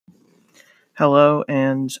Hello,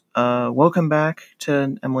 and welcome back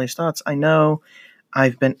to Emily's Thoughts. I know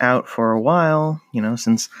I've been out for a while,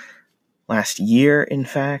 since last year, in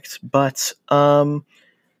fact, but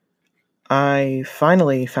I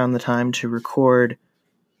finally found the time to record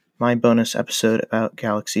my bonus episode about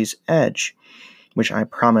Galaxy's Edge, which I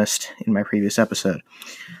promised in my previous episode.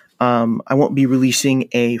 I won't be releasing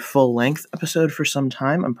a full-length episode for some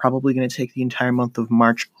time. I'm probably going to take the entire month of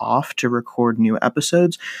March off to record new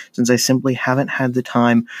episodes, since I simply haven't had the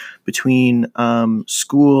time between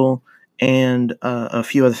school and a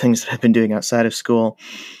few other things that I've been doing outside of school.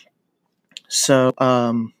 So,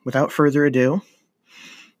 without further ado,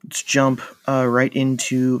 let's jump right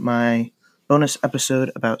into my bonus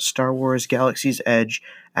episode about Star Wars Galaxy's Edge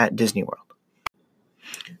at Disney World.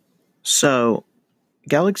 So,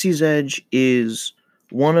 Galaxy's Edge is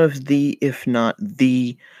one of the, if not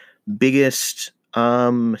the biggest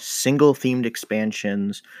single-themed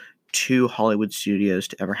expansions to Hollywood Studios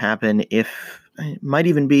to ever happen. It might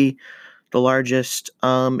even be the largest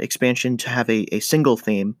expansion to have a single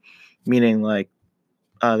theme, meaning there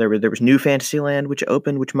was New Fantasyland, which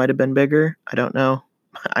opened, which might have been bigger. I don't know.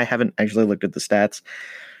 I haven't actually looked at the stats.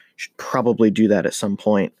 Should probably do that at some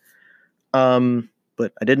point.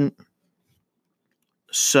 But I didn't.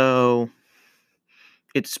 So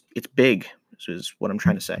it's big, is what I'm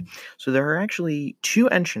trying to say. So there are actually two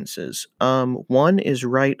entrances. One is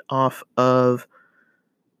right off of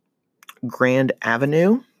Grand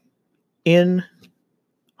Avenue in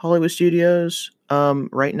Hollywood Studios,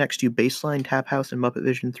 right next to Baseline, Tap House, and Muppet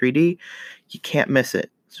Vision 3D. You can't miss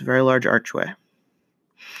it. It's a very large archway.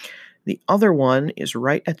 The other one is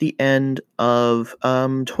right at the end of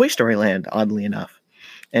Toy Story Land, oddly enough.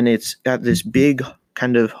 And it's got this big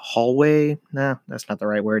kind of hallway. No, that's not the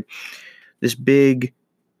right word. This big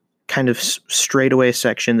kind of straightaway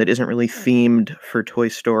section that isn't really themed for Toy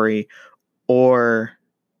Story or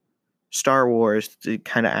Star Wars. It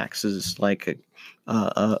kind of acts as like a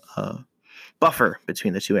buffer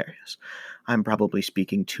between the two areas. I'm probably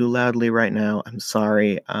speaking too loudly right now. I'm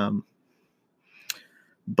sorry.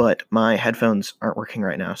 But my headphones aren't working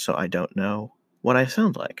right now, so I don't know what I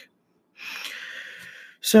sound like.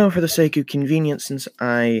 So for the sake of convenience, since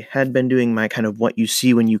I had been doing my kind of what you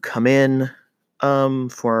see when you come in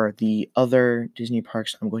for the other Disney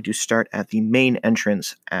parks, I'm going to start at the main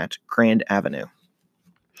entrance at Grand Avenue.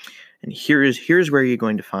 And here's where you're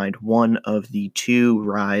going to find one of the two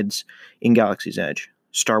rides in Galaxy's Edge,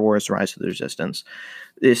 Star Wars Rise of the Resistance.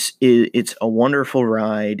 It's a wonderful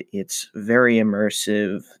ride. It's very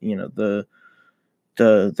immersive.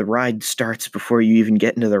 The ride starts before you even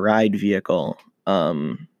get into the ride vehicle.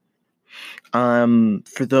 For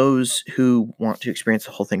those who want to experience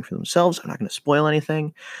the whole thing for themselves, I'm not going to spoil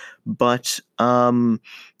anything, but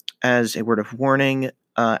as a word of warning,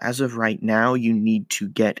 as of right now, you need to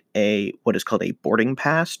get what is called a boarding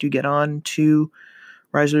pass to get on to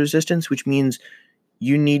Rise of the Resistance, which means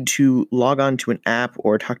you need to log on to an app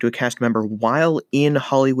or talk to a cast member while in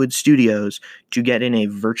Hollywood Studios to get in a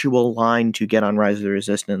virtual line to get on Rise of the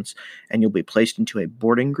Resistance, and you'll be placed into a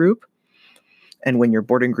boarding group. And when your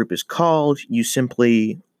boarding group is called, you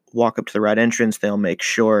simply walk up to the ride entrance. They'll make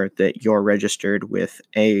sure that you're registered with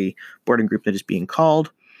a boarding group that is being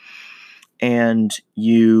called, and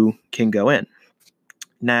you can go in.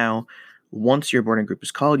 Now, once your boarding group is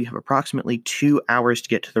called, you have approximately 2 hours to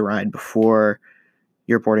get to the ride before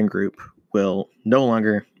your boarding group will no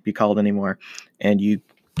longer be called anymore, and you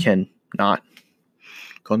can not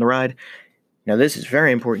go on the ride. Now, this is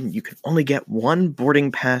very important. You can only get one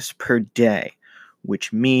boarding pass per day,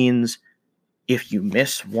 which means if you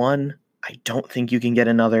miss one, I don't think you can get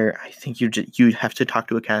another. I think you'd have to talk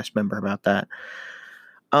to a cast member about that.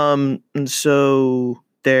 And so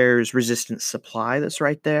there's Resistance Supply that's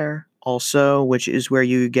right there also, which is where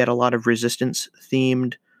you get a lot of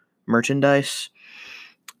Resistance-themed merchandise.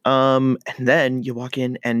 And then you walk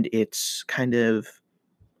in and it's kind of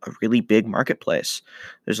a really big marketplace.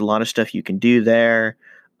 There's a lot of stuff you can do there,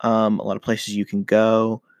 a lot of places you can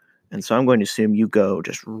go. And so I'm going to assume you go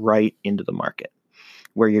just right into the market,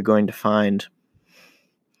 where you're going to find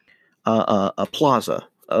a plaza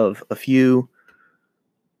of a few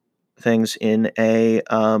things in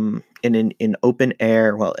an open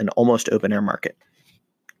air, an almost open air market.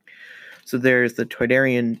 So there's the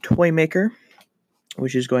Toydarian Toy Maker,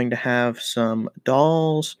 which is going to have some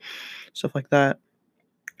dolls, stuff like that.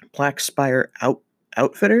 Black Spire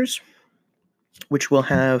Outfitters, which will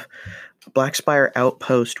have Black Spire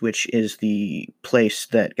Outpost, which is the place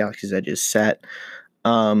that Galaxy's Edge is set.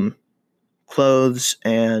 Clothes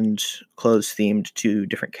themed to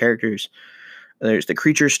different characters. There's the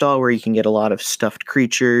creature stall where you can get a lot of stuffed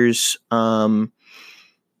creatures.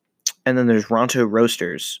 And then there's Ronto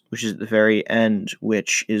Roasters, which is at the very end,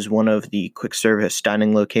 which is one of the quick service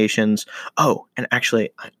dining locations. Oh, and actually,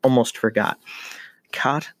 I almost forgot.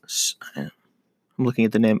 I'm looking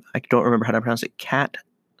at the name. I don't remember how to pronounce it. Kat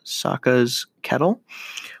Saka's Kettle,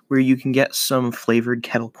 where you can get some flavored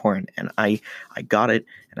kettle corn. And I got it,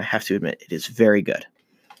 and I have to admit, it is very good.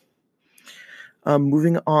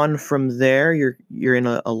 Moving on from there, you're in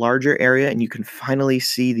a larger area, and you can finally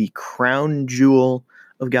see the crown jewel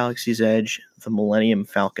of Galaxy's Edge, the Millennium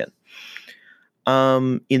Falcon.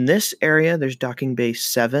 In this area, there's Docking Bay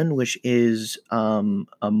 7, which is a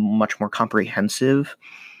much more comprehensive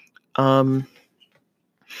kind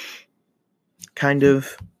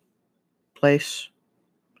of place.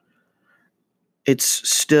 It's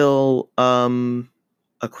still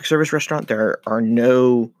a quick service restaurant. There are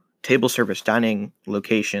no table service dining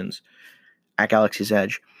locations at Galaxy's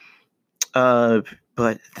Edge.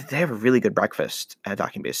 But they have a really good breakfast at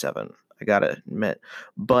Docking Bay 7, I gotta admit.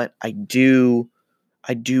 But I do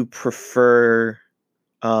prefer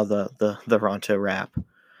the Ronto wrap.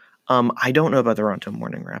 I don't know about the Ronto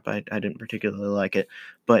morning wrap. I didn't particularly like it,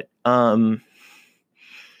 but I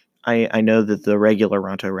know that the regular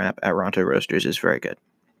Ronto wrap at Ronto Roasters is very good.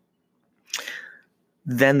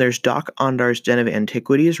 Then there's Doc Ondar's Den of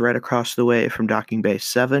Antiquities right across the way from Docking Bay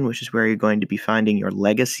 7, which is where you're going to be finding your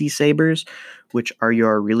legacy sabers, which are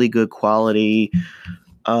your really good quality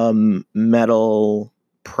metal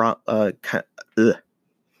I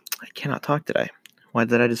cannot talk today. Why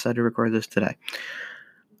did I decide to record this today?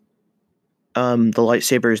 The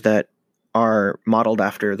lightsabers that are modeled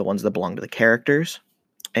after the ones that belong to the characters,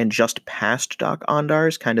 and just past Doc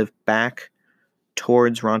Ondar's, kind of back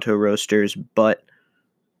towards Ronto Roasters, but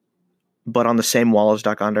on the same wall as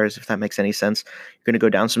Doc Ondar's, if that makes any sense. You're going to go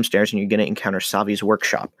down some stairs and you're going to encounter Savi's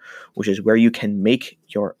workshop, which is where you can make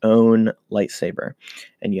your own lightsaber.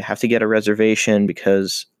 And you have to get a reservation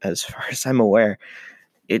because, as far as I'm aware,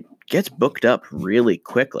 it gets booked up really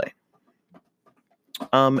quickly.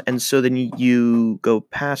 And so then you go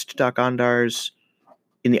past Doc Ondar's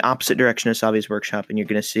in the opposite direction of Savi's workshop, and you're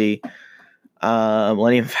going to see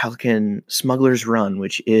Millennium Falcon Smuggler's Run,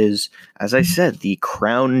 which is, as I said, the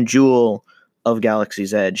crown jewel of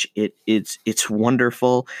Galaxy's Edge. It's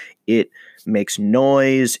wonderful. It makes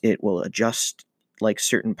noise. It will adjust like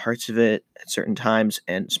certain parts of it at certain times.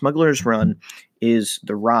 And Smuggler's Run is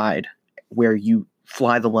the ride where you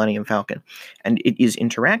fly the Millennium Falcon, and it is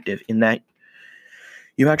interactive in that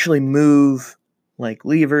you actually move like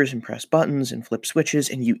levers and press buttons and flip switches,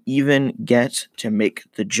 and you even get to make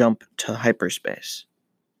the jump to hyperspace.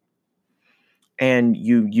 And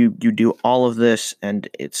you do all of this, and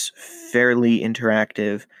it's fairly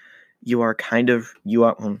interactive. You are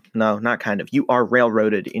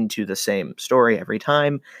railroaded into the same story every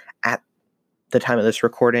time at the time of this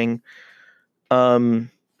recording.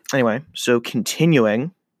 Anyway, so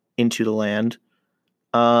continuing into the land,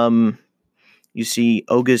 you see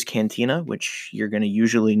Oga's Cantina, which you're going to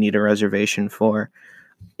usually need a reservation for,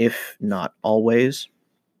 if not always.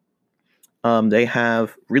 They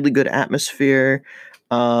have really good atmosphere.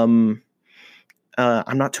 I'm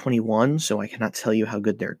not 21, so I cannot tell you how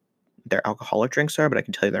good their alcoholic drinks are, but I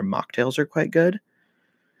can tell you their mocktails are quite good.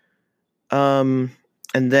 And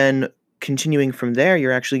then continuing from there,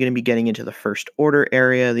 you're actually going to be getting into the First Order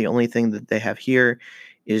area. The only thing that they have here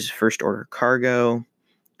is First Order cargo,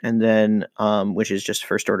 and then which is just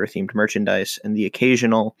First Order themed merchandise, and the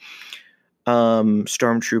occasional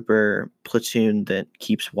stormtrooper platoon that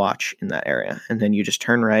keeps watch in that area. And then you just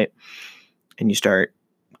turn right and you start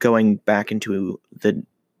going back into the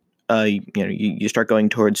you start going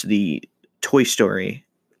towards the Toy Story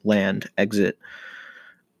land exit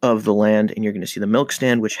of the land, and you're going to see the milk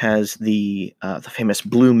stand, which has the famous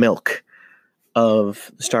blue milk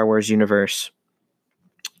of the Star Wars universe.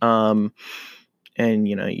 And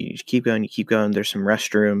you keep going. There's some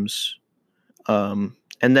restrooms, and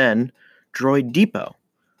then Droid Depot,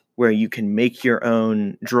 where you can make your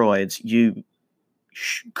own droids. You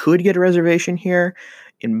could get a reservation here.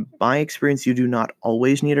 In my experience, you do not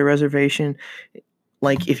always need a reservation.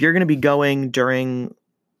 Like, if you're going to be going during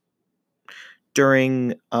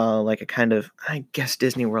like a kind of, I guess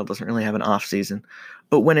Disney World doesn't really have an off season,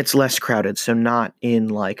 but when it's less crowded, so not in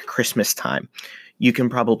like Christmas time, you can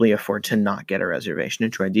probably afford to not get a reservation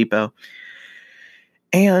at Droid Depot.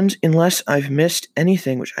 And unless I've missed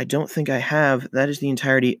anything, which I don't think I have, that is the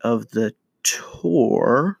entirety of the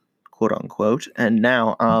tour, quote unquote. And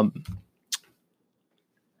now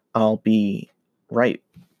I'll be right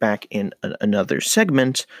back in another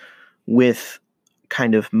segment with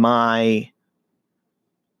kind of my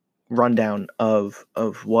rundown of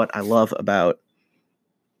what I love about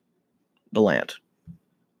the land.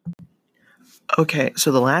 Okay,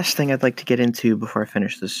 so the last thing I'd like to get into before I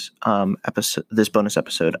finish this this bonus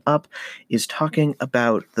episode up, is talking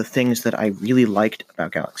about the things that I really liked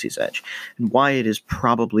about Galaxy's Edge and why it is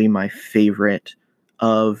probably my favorite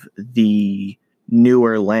of the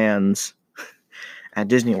newer lands at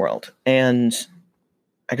Disney World. And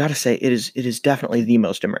I gotta say, it is definitely the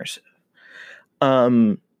most immersive.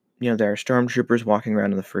 There are stormtroopers walking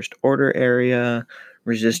around in the First Order area,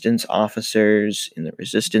 Resistance officers in the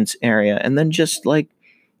Resistance area, and then just like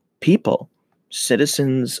people,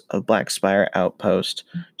 citizens of Black Spire Outpost,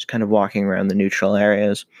 just kind of walking around the neutral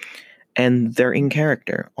areas, and they're in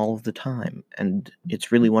character all of the time, and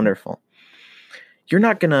it's really wonderful. You're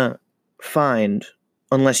not gonna find,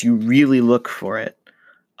 unless you really look for it,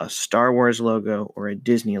 a Star Wars logo or a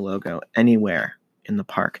Disney logo anywhere in the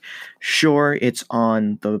park. Sure, it's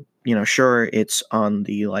on the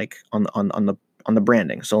like on the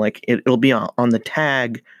branding. So like it'll be on the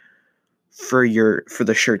tag for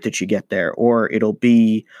the shirt that you get there, or it'll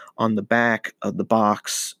be on the back of the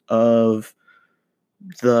box of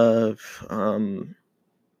the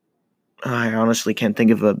I honestly can't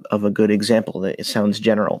think of a good example that it sounds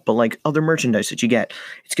general, but like other merchandise that you get,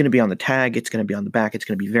 it's going to be on the tag, it's going to be on the back, it's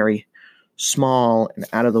going to be very small and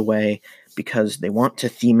out of the way because they want to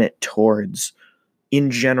theme it towards,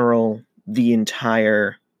 in general, the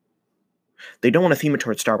entire. They don't want to theme it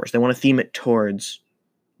towards Star Wars. They want to theme it towards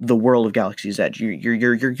the world of Galaxy's Edge.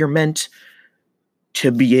 You're meant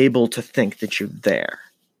to be able to think that you're there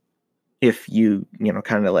if you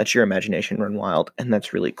kind of let your imagination run wild, and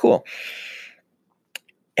that's really cool.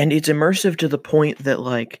 And it's immersive to the point that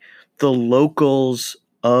like the locals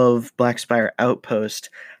of Black Spire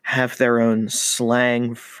Outpost have their own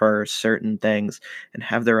slang for certain things and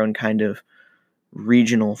have their own kind of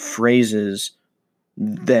regional phrases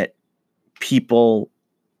that people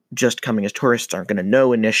just coming as tourists aren't going to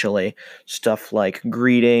know initially. Stuff like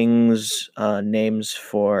greetings, names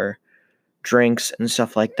for drinks and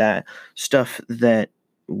stuff like that. Stuff that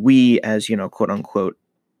we as, quote unquote,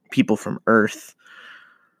 people from Earth,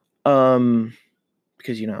 because,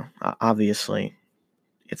 obviously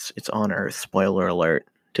it's on Earth, spoiler alert,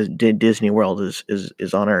 Disney World is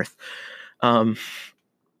on Earth, aren't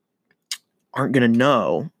going to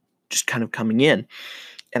know just kind of coming in.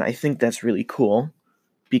 And I think that's really cool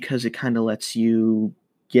because it kind of lets you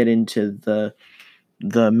get into the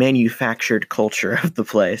manufactured culture of the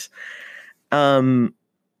place. The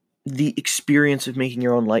experience of making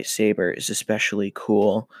your own lightsaber is especially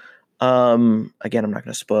cool. Again, I'm not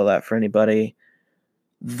going to spoil that for anybody.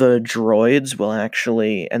 The droids will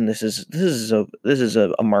actually, and this is a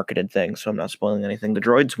marketed thing, so I'm not spoiling anything. The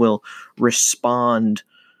droids will respond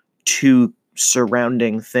to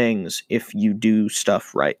surrounding things if you do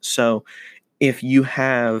stuff right. So if you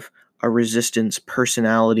have a Resistance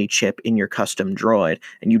personality chip in your custom droid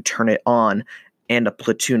and you turn it on and a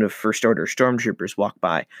platoon of First Order stormtroopers walk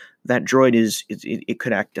by, that droid it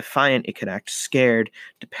could act defiant, it could act scared,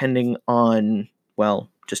 depending on,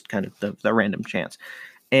 well, just kind of the random chance.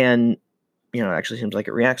 And, it actually seems like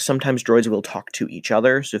it reacts. Sometimes droids will talk to each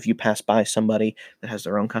other, so if you pass by somebody that has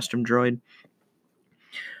their own custom droid,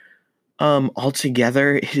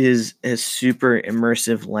 altogether, it is a super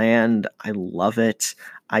immersive land. I love it.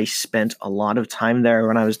 I spent a lot of time there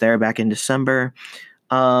when I was there back in December.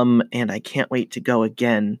 And I can't wait to go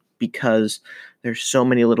again because there's so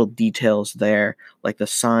many little details there, like the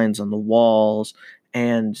signs on the walls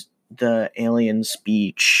and the alien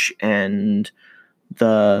speech and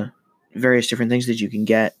the various different things that you can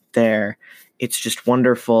get there. It's just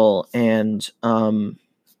wonderful. And,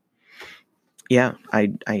 yeah,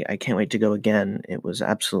 I can't wait to go again. It was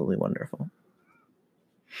absolutely wonderful.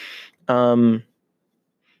 So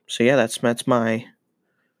yeah, that's my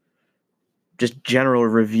just general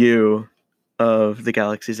review of the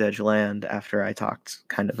Galaxy's Edge land after I talked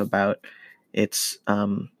kind of about its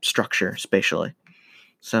structure spatially.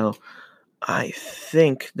 So I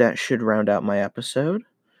think that should round out my episode.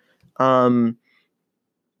 As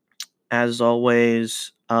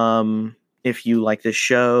always, if you like this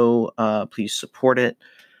show, please support it.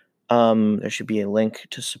 There should be a link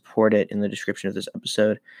to support it in the description of this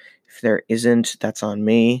episode. If there isn't, that's on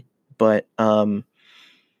me. But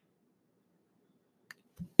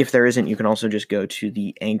if there isn't, you can also just go to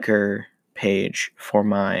the Anchor page for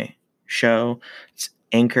my show. It's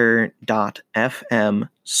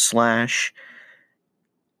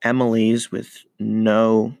anchor.fm/Emily's with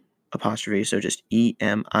no apostrophe, so just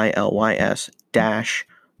EMILYS -thoughts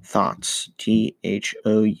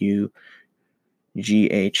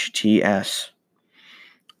THOUGHTS.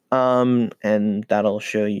 And that'll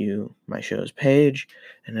show you my show's page,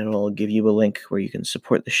 and it'll give you a link where you can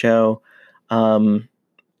support the show.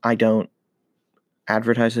 I don't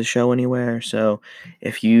advertise the show anywhere, so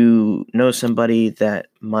if you know somebody that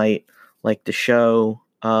might like the show,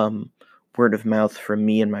 word of mouth from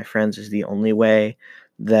me and my friends is the only way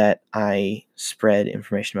that I spread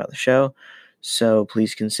information about the show. So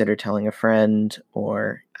please consider telling a friend,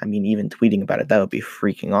 or I mean, even tweeting about it. That would be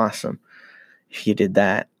freaking awesome if you did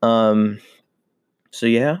that. So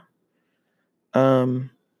yeah.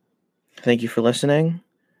 Thank you for listening.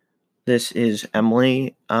 This is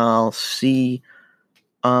Emily. I'll see.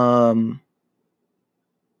 Well,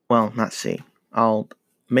 not see. I'll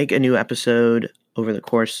make a new episode over the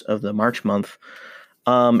course of the March month.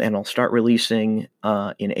 And I'll start releasing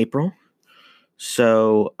in April.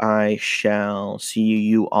 So I shall see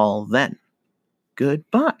you all then.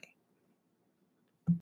 Goodbye.